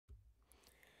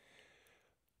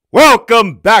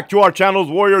Welcome back to our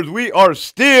channels, Warriors. We are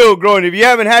still growing. If you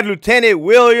haven't had Lieutenant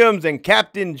Williams and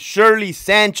Captain Shirley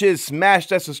Sanchez smash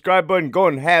that subscribe button, go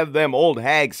and have them old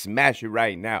hags smash it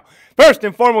right now. First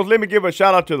and foremost, let me give a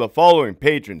shout out to the following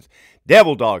patrons: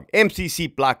 Devil Dog,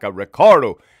 MCC Placa,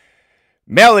 Ricardo,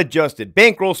 Maladjusted,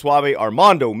 Bankroll Suave,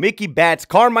 Armando, Mickey Bats,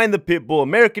 Carmine the Pitbull,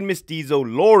 American Mestizo,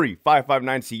 Lori,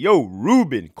 559CO,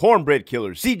 Ruben, Cornbread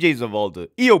Killer, CJ Zavalda,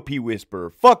 EOP Whisperer,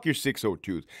 Fuck Your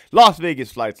 602s, Las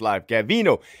Vegas Flights Live,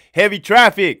 Gavino, Heavy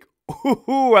Traffic,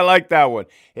 ooh, I like that one,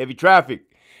 Heavy Traffic,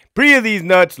 Pre of These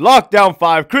Nuts, Lockdown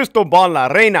 5, Cristobal La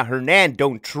Reina, Hernan,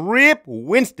 Don't Trip,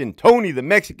 Winston, Tony, the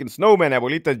Mexican Snowman,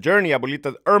 Abuelita's Journey,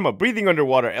 Abuelita's Irma, Breathing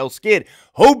Underwater, El Skid,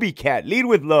 Hobie Cat, Lead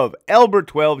With Love, Elber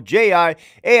 12, J.I.,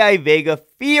 AI Vega,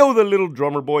 Fio the Little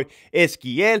Drummer Boy,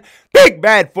 Esquiel, Big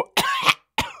Bad for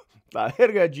La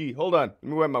Herga G. Hold on, let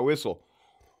me wet my whistle.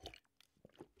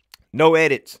 No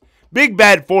edits. Big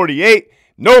Bad 48,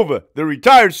 Nova, the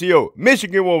retired CO,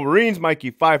 Michigan Wolverines, Mikey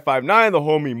 559, the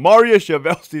homie Maria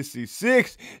Chevelle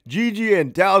 66, Gigi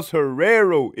and Taos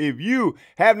Herrero. If you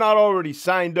have not already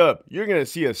signed up, you're going to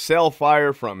see a cell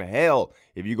fire from hell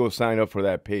if you go sign up for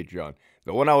that Patreon.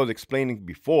 The one I was explaining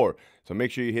before. So make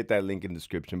sure you hit that link in the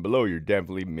description below. You're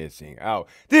definitely missing out.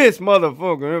 This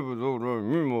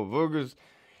motherfuckers.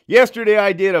 Yesterday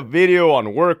I did a video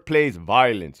on workplace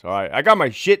violence. All right, I got my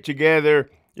shit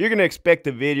together. You're going to expect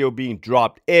a video being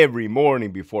dropped every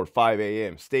morning before 5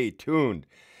 a.m. Stay tuned.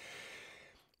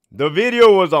 The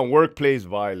video was on workplace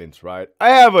violence, right? I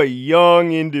have a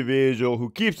young individual who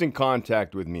keeps in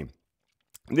contact with me.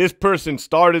 This person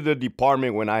started the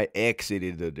department when I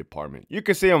exited the department. You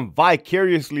could say I'm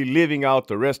vicariously living out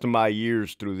the rest of my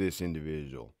years through this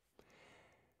individual.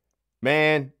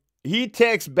 Man, he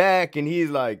texts back and he's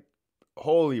like,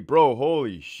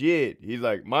 holy shit. He's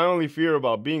like, my only fear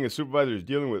about being a supervisor is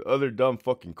dealing with other dumb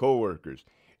fucking coworkers.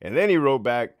 And then he wrote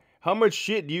back, how much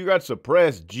shit do you got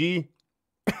suppressed, G?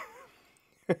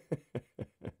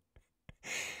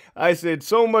 I said,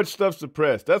 so much stuff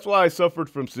suppressed. That's why I suffered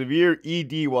from severe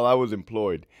ED while I was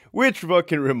employed. Which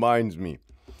fucking reminds me,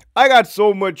 I got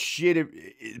so much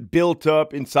shit built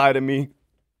up inside of me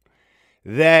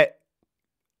that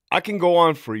I can go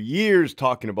on for years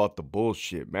talking about the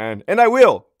bullshit, man. And I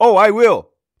will. Oh, I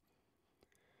will.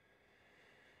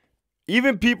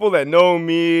 Even people that know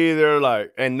me, they're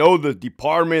like, and know the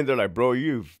department, they're like, bro,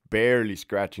 you're barely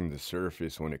scratching the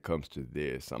surface when it comes to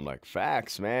this. I'm like,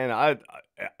 facts, man.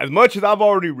 As much as I've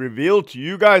already revealed to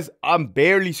you guys, I'm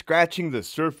barely scratching the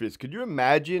surface. Could you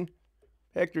imagine?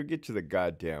 Hector, get to the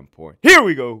goddamn point. Here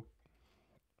we go.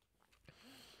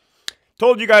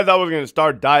 Told you guys I was going to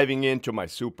start diving into my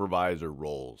supervisor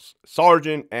roles.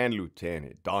 Sergeant and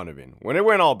Lieutenant Donovan. When it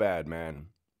went all bad, man.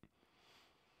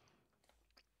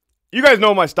 You guys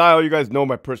know my style. You guys know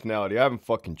my personality. I haven't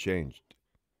fucking changed.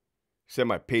 Except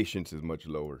my patience is much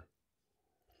lower.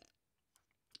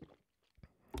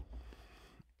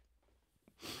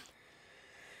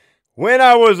 When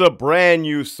I was a brand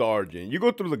new sergeant, you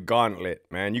go through the gauntlet,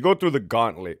 man. You go through the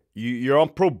gauntlet. You're on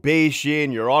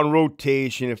probation. You're on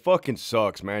rotation. It fucking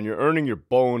sucks, man. You're earning your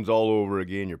bones all over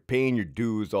again. You're paying your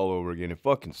dues all over again. It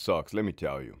fucking sucks, let me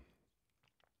tell you.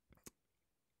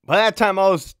 By that time, I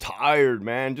was tired,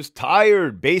 man. Just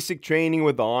tired. Basic training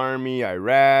with the Army,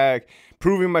 Iraq,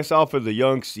 proving myself as a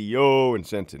young CO in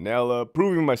Centinela,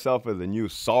 proving myself as a new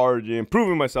sergeant,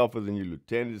 proving myself as a new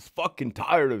lieutenant. Just fucking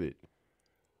tired of it.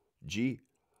 G.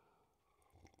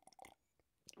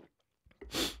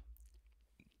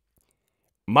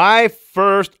 My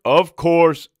first, of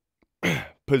course,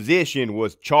 position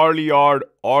was Charlie Yard,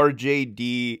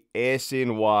 RJD,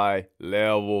 SNY,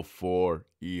 level 4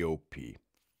 EOP.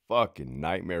 Fucking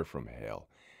nightmare from hell.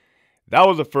 That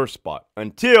was the first spot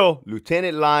until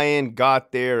Lieutenant Lyon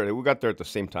got there. We got there at the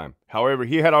same time. However,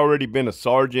 he had already been a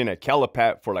sergeant at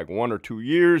Calipat for like 1 or 2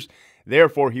 years.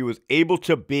 Therefore, he was able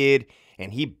to bid.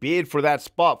 And he bid for that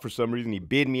spot for some reason. He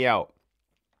bid me out.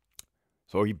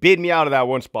 So he bid me out of that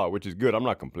one spot, which is good. I'm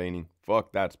not complaining.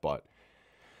 Fuck that spot.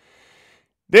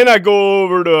 Then I go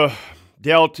over to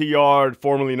Delta Yard,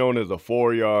 formerly known as the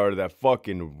 4 Yard. That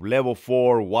fucking level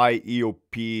 4 white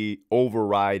EOP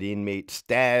override inmate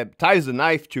ties the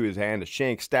knife to his hand. A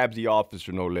shank stabs the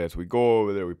officer, no less. We go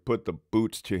over there. We put the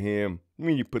boots to him. I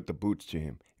mean, you put the boots to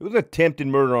him. It was attempted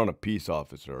murder on a peace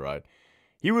officer, right?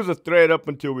 He was a threat up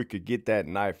until we could get that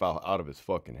knife out of his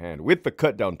fucking hand with the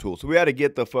cut down tool. So we had to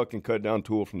get the fucking cut down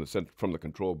tool from the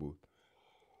control booth.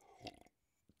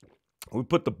 We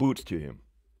put the boots to him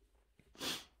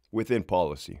within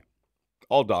policy,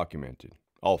 all documented,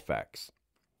 all facts.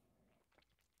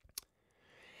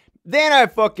 Then I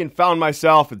fucking found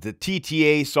myself at the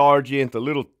TTA sergeant, the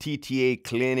little TTA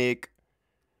clinic.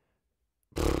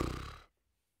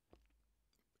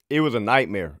 It was a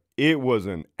nightmare. It was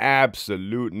an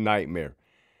absolute nightmare.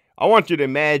 I want you to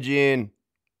imagine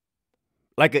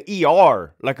like an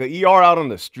ER out on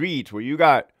the streets where you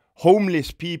got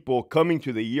homeless people coming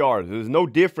to the ER. There's no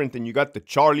different than you got the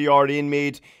Charlie Yard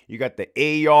inmates, you got the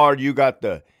A Yard, you got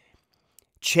the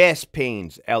chest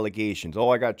pains allegations. Oh,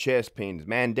 I got chest pains.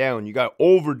 Man down. You got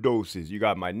overdoses. You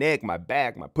got my neck, my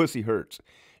back, my pussy hurts.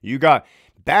 You got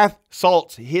bath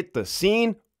salts hit the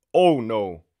scene. Oh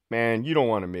no, man. You don't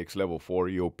want to mix level 4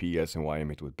 EOP SNY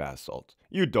image with bath salts.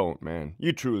 You don't, man.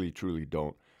 You truly, truly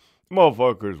don't.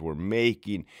 Motherfuckers were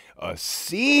making a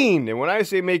scene. And when I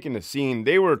say making a scene,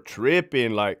 they were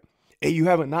tripping like, hey, you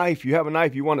have a knife,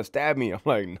 you want to stab me. I'm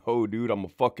like, no, dude, I'm a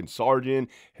fucking sergeant.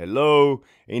 Hello,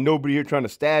 ain't nobody here trying to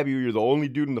stab you. You're the only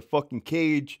dude in the fucking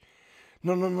cage.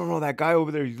 No, that guy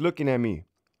over there, he's looking at me.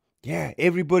 Yeah,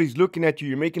 everybody's looking at you.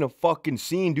 You're making a fucking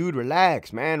scene, dude.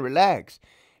 Relax, man, relax.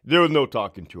 There was no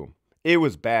talking to him. It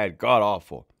was bad, god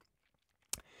awful.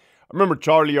 I remember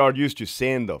Charlie Yard used to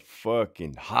send the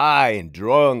fucking high and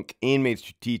drunk inmates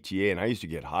to TTA, and I used to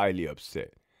get highly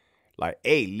upset. Like,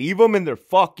 hey, leave them in their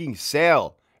fucking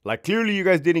cell. Like, clearly you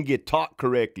guys didn't get taught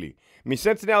correctly. I mean,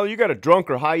 Sentinel, you got a drunk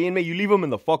or high inmate, you leave them in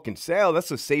the fucking cell. That's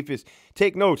the safest.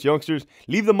 Take notes, youngsters.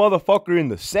 Leave the motherfucker in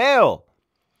the cell.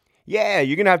 Yeah,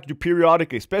 you're going to have to do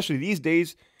periodically, especially these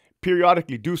days,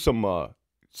 periodically do some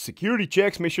security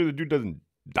checks. Make sure the dude doesn't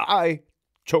die,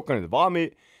 choke on his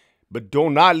vomit. But do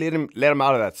not let him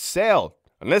out of that cell.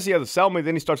 Unless he has a cellmate,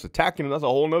 then he starts attacking him. That's a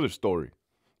whole nother story.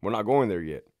 We're not going there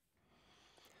yet.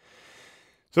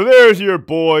 So there's your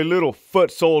boy, little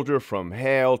foot soldier from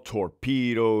hell,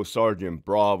 Torpedo, Sergeant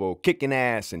Bravo, kicking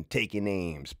ass and taking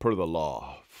names, per the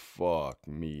law. Fuck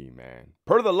me, man.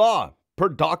 Per the law, per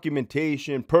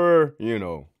documentation, per, you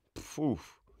know.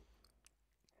 Oof.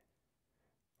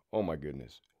 Oh my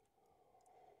goodness.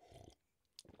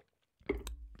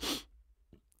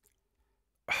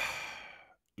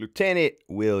 Lieutenant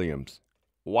Williams,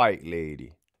 white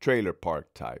lady, trailer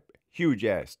park type, huge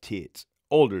ass tits,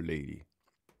 older lady.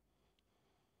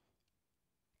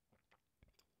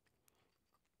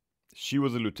 She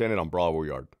was a lieutenant on Bravo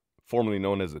Yard, formerly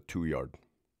known as the 2 Yard.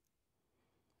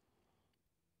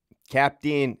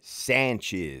 Captain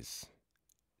Sanchez.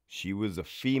 She was a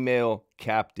female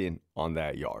captain on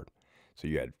that yard. So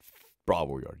you had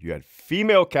Bravo Yard. You had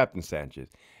female Captain Sanchez,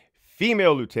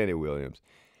 female Lieutenant Williams.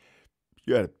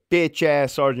 You had a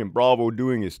bitch-ass Sergeant Bravo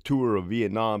doing his tour of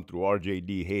Vietnam through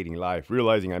RJD hating life,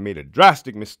 realizing I made a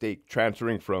drastic mistake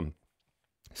transferring from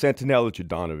Sentinella to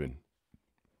Donovan.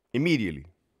 Immediately.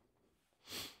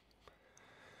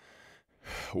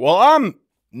 Well, I'm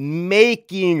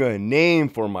making a name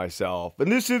for myself,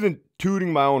 and this isn't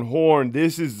tooting my own horn.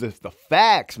 This is just the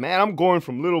facts, man. I'm going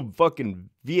from little fucking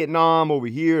Vietnam over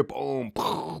here, boom,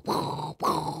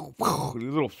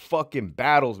 these little fucking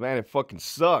battles, man. It fucking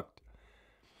sucked.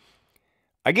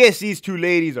 I guess these two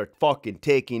ladies are fucking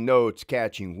taking notes,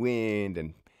 catching wind,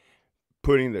 and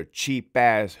putting their cheap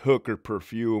ass hooker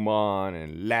perfume on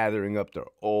and lathering up their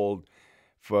old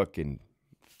fucking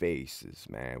faces,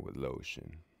 man, with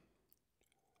lotion.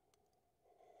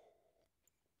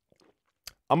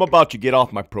 I'm about to get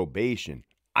off my probation.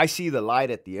 I see the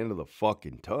light at the end of the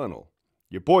fucking tunnel.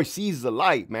 Your boy sees the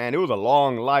light, man. It was a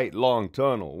long light, long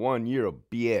tunnel. 1 year of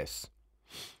BS.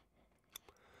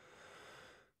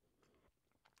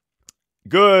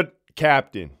 Good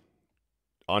captain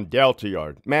on Delta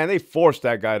Yard. Man, they forced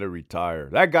that guy to retire.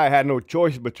 That guy had no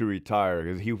choice but to retire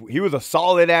because he was a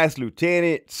solid ass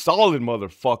lieutenant, solid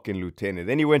motherfucking lieutenant.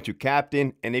 Then he went to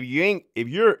captain, and if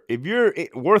you're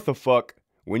worth a fuck,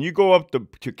 when you go up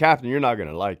to captain, you're not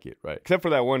gonna like it, right? Except for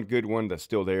that one good one that's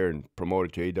still there and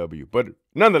promoted to AW. But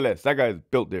nonetheless, that guy is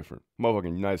built different.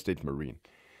 Motherfucking United States Marine.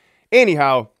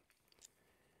 Anyhow,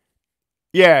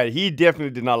 yeah, he definitely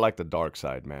did not like the dark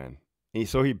side, man.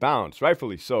 So he bounced,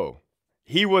 rightfully so.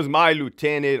 He was my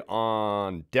lieutenant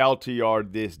on Delta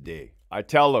Yard this day. I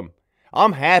tell him,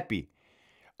 I'm happy.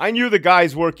 I knew the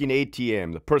guys working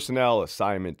ATM, the personnel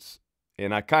assignments,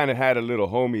 and I kind of had a little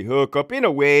homie hookup. In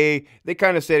a way, they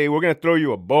kind of said, hey, we're going to throw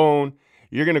you a bone.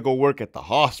 You're going to go work at the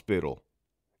hospital.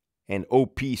 And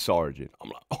OP sergeant. I'm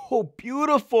like, oh,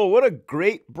 beautiful. What a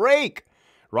great break.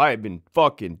 Right, I've been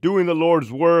fucking doing the Lord's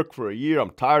work for a year. I'm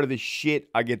tired of this shit.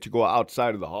 I get to go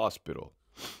outside of the hospital.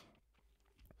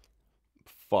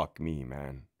 Fuck me,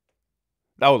 man.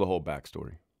 That was the whole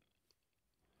backstory.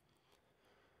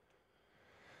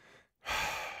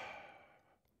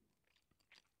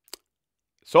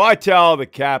 So I tell the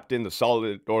captain, the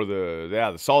solid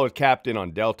captain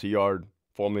on Delta Yard,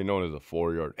 formerly known as the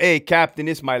 4 Yard. Hey, Captain,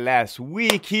 it's my last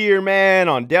week here, man,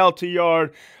 on Delta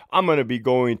Yard. I'm going to be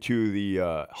going to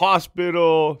the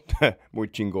hospital. Muy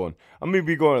chingón. I'm going to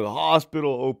be going to the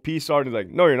hospital. OP Sergeant's like,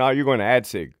 no, you're not. You're going to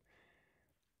ADSIG.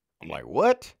 I'm like,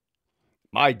 what?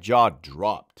 My jaw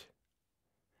dropped.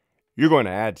 You're going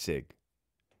to ADSIG.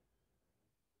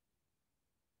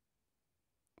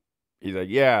 He's like,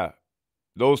 yeah,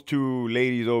 those two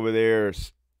ladies over there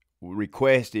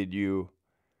requested you,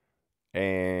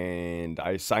 and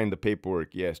I signed the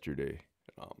paperwork yesterday.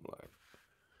 And I'm like,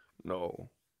 no,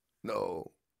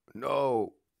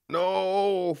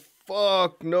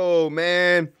 fuck no,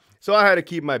 man. So I had to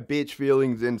keep my bitch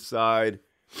feelings inside.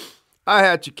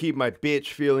 I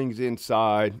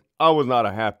was not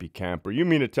a happy camper. You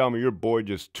mean to tell me your boy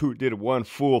just did one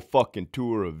full fucking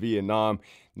tour of Vietnam?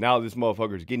 Now this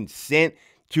motherfucker's getting sent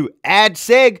to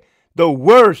ADSEG? The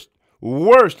worst,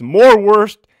 more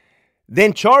worst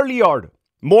than Charlie Yard.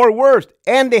 More worst.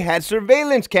 And they had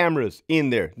surveillance cameras in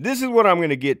there. This is what I'm going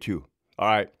to get to. All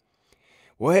right.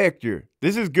 Well, Hector,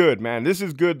 this is good, man. This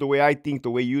is good the way I think,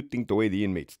 the way you think, the way the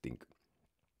inmates think.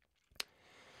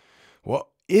 Well,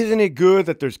 isn't it good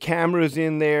that there's cameras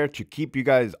in there to keep you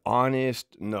guys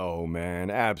honest? No,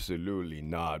 man, absolutely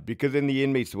not. Because then the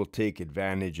inmates will take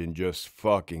advantage and just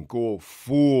fucking go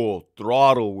full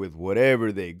throttle with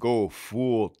whatever they go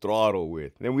full throttle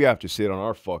with. Then we have to sit on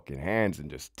our fucking hands and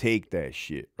just take that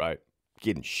shit, right?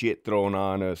 Getting shit thrown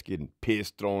on us, getting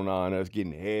piss thrown on us,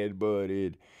 getting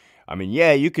headbutted. I mean,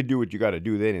 yeah, you could do what you got to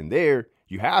do then and there.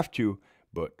 You have to,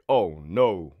 but oh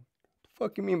no. What the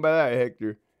fuck you mean by that,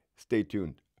 Hector? Stay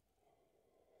tuned.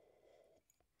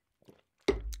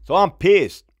 So I'm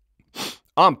pissed.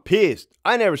 I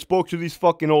never spoke to these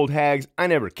fucking old hags. I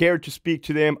never cared to speak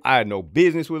to them. I had no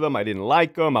business with them. I didn't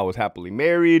like them. I was happily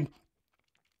married.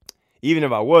 Even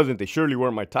if I wasn't, they surely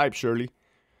weren't my type, surely.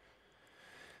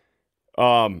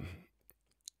 Fuck,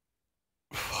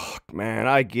 man,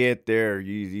 I get there.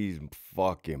 These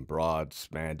fucking broads,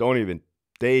 man.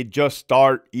 They just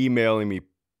start emailing me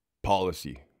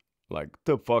policy. Like,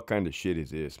 the fuck kind of shit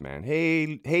is this, man?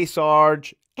 Hey,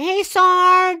 Sarge. Hey,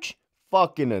 Sarge.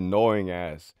 Fucking annoying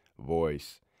ass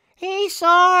voice. Hey,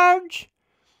 Sarge.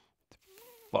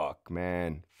 Fuck,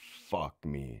 man. Fuck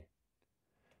me.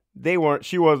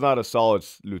 She was not a solid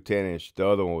lieutenant. The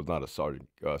other one was not a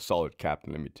solid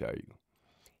captain, let me tell you.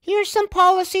 Here's some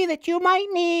policy that you might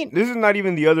need. This is not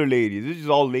even the other ladies. This is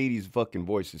all ladies' fucking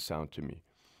voices sound to me.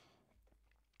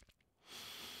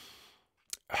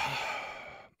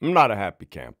 I'm not a happy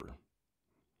camper.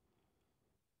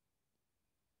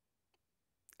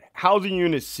 Housing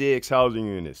Unit 6, Housing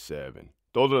Unit 7.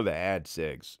 Those are the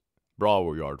ADSEGs.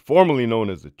 Bravo Yard, formerly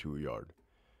known as the 2 Yard.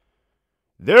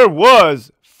 There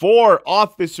was 4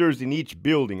 officers in each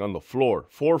building on the floor.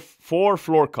 Four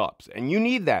floor cops. And you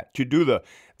need that to do the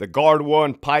guard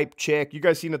 1 pipe check. You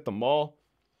guys seen at the mall?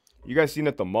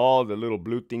 The little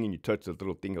blue thing, and you touch the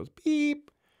little thing, it goes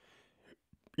beep.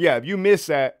 Yeah, if you miss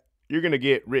that, you're going to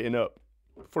get written up.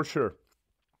 For sure.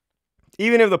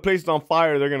 Even if the place is on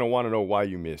fire, they're going to want to know why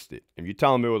you missed it. If you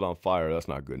tell them it was on fire, that's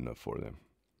not good enough for them.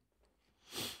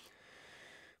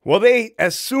 Well,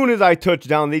 as soon as I touch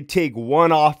down, they take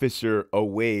 1 officer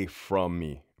away from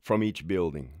me, from each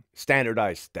building.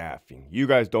 Standardized staffing. You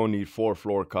guys don't need 4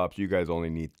 floor cops. You guys only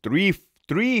need 3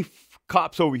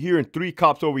 cops over here and 3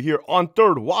 cops over here on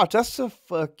 3rd watch. That's a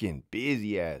fucking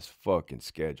busy ass fucking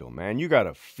schedule, man. You got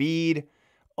to feed.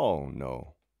 Oh,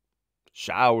 no.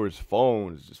 Showers,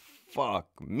 phones, just fuck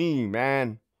me,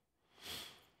 man.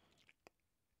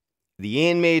 The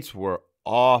inmates were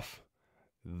off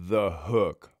the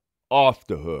hook. Off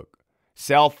the hook.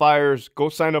 Cell fires. Go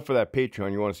sign up for that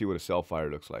Patreon. You want to see what a cell fire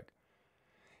looks like.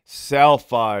 Cell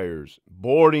fires.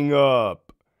 Boarding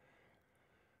up.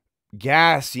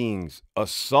 Gassings.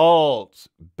 Assaults.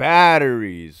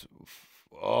 Batteries.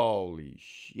 Holy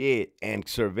shit. And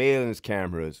surveillance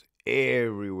cameras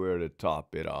everywhere to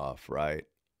top it off, right?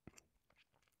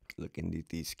 Looking at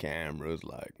these cameras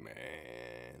like,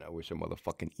 man, I wish a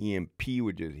motherfucking EMP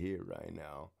would just hit right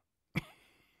now.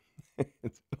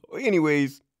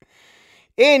 Anyways,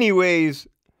 the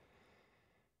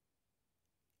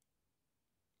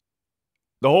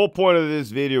whole point of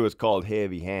this video is called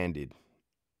heavy-handed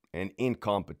and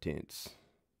incompetence.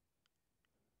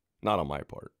 Not on my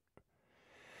part.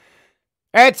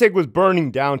 ADSEG was burning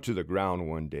down to the ground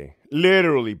one day.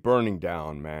 Literally burning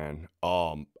down, man.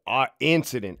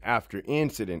 Incident after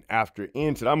incident after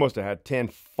incident. I must have had 10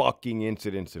 fucking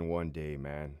incidents in one day,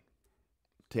 man.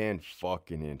 10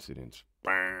 fucking incidents.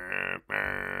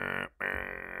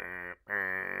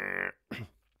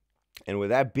 And with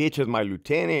that bitch as my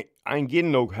lieutenant, I ain't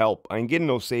getting no help. I ain't getting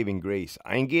no saving grace.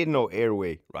 I ain't getting no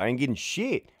airway. I ain't getting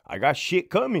shit. I got shit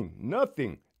coming.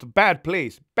 Nothing. It's a bad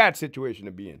place. Bad situation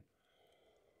to be in.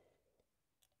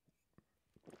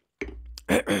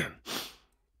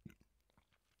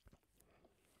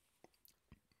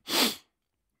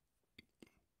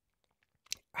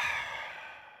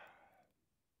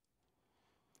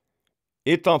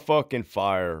 It's on fucking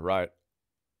fire, right?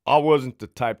 I wasn't the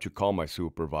type to call my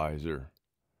supervisor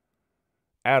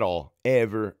at all,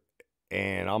 ever.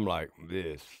 And I'm like,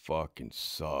 this fucking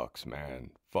sucks,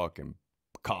 man. Fucking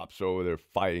cops are over there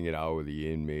fighting it out with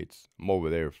the inmates. I'm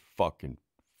over there fucking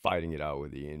fighting it out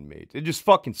with the inmates. It just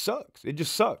fucking sucks. It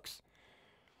just sucks.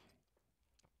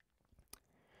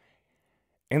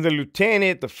 And the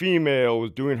lieutenant, the female,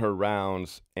 was doing her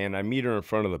rounds, and I meet her in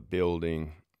front of the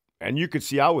building. And you could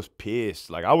see I was pissed.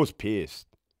 Like, I was pissed.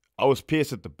 I was pissed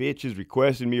that the bitches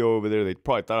requested me over there. They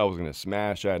probably thought I was going to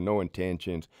smash. I had no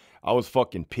intentions. I was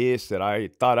fucking pissed that I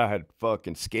thought I had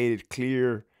fucking skated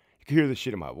clear. You can hear the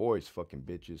shit in my voice, fucking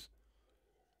bitches.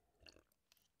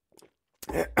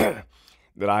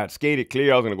 That I had skated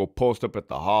clear. I was going to go post up at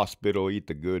the hospital, eat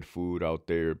the good food out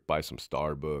there, buy some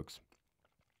Starbucks.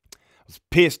 I was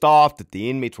pissed off that the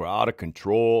inmates were out of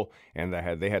control and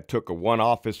they had took one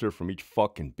officer from each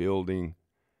fucking building.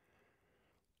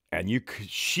 And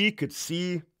she could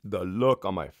see the look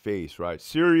on my face, right?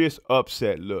 Serious,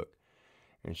 upset look.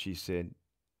 And she said,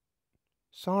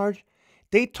 Sarge,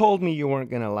 they told me you weren't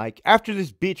going to like it. After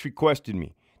this bitch requested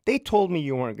me, they told me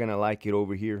you weren't going to like it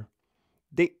over here.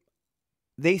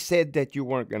 They said that you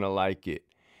weren't going to like it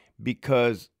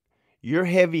because you're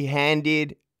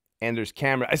heavy-handed and there's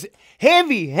camera. I said,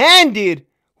 heavy-handed?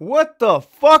 What the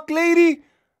fuck, lady?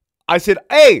 I said,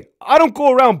 hey, I don't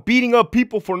go around beating up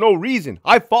people for no reason.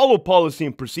 I follow policy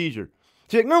and procedure.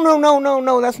 She said,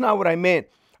 no, that's not what I meant.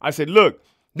 I said, look,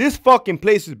 this fucking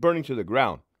place is burning to the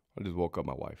ground. I just woke up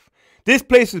my wife. This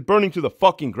place is burning to the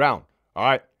fucking ground, all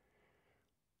right?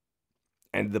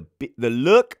 And the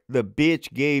look the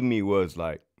bitch gave me was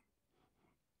like,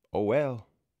 oh well,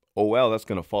 that's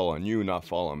going to fall on you, not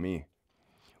fall on me.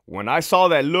 When I saw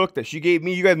that look that she gave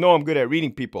me, you guys know I'm good at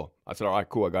reading people. I said, all right,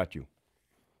 cool, I got you.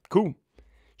 Cool.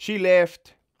 She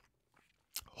left.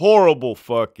 Horrible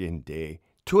fucking day.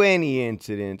 20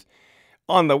 incidents.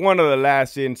 On one of the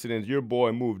last incidents, your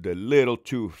boy moved a little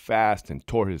too fast and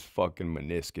tore his fucking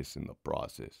meniscus in the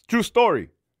process. True story.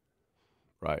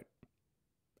 Right.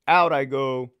 Out I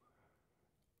go.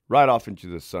 Right off into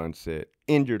the sunset.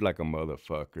 Injured like a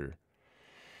motherfucker.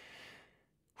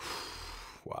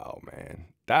 Wow, man.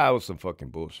 That was some fucking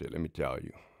bullshit, let me tell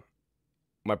you.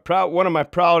 One of my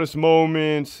proudest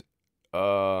moments,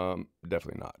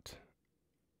 definitely not.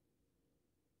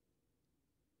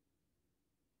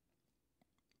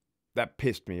 That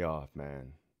pissed me off,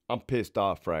 man. I'm pissed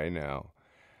off right now.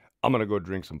 I'm gonna go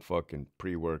drink some fucking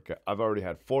pre-workout. I've already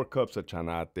had 4 cups of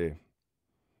chanate.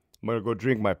 I'm gonna go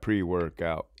drink my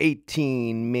pre-workout.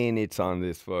 18 minutes on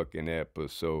this fucking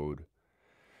episode.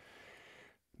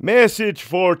 Message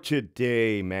for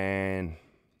today, man.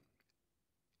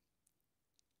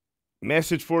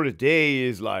 Message for today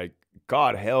is like,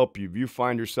 God help you if you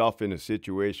find yourself in a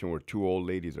situation where 2 old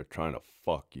ladies are trying to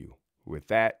fuck you. With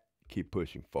that, keep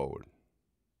pushing forward.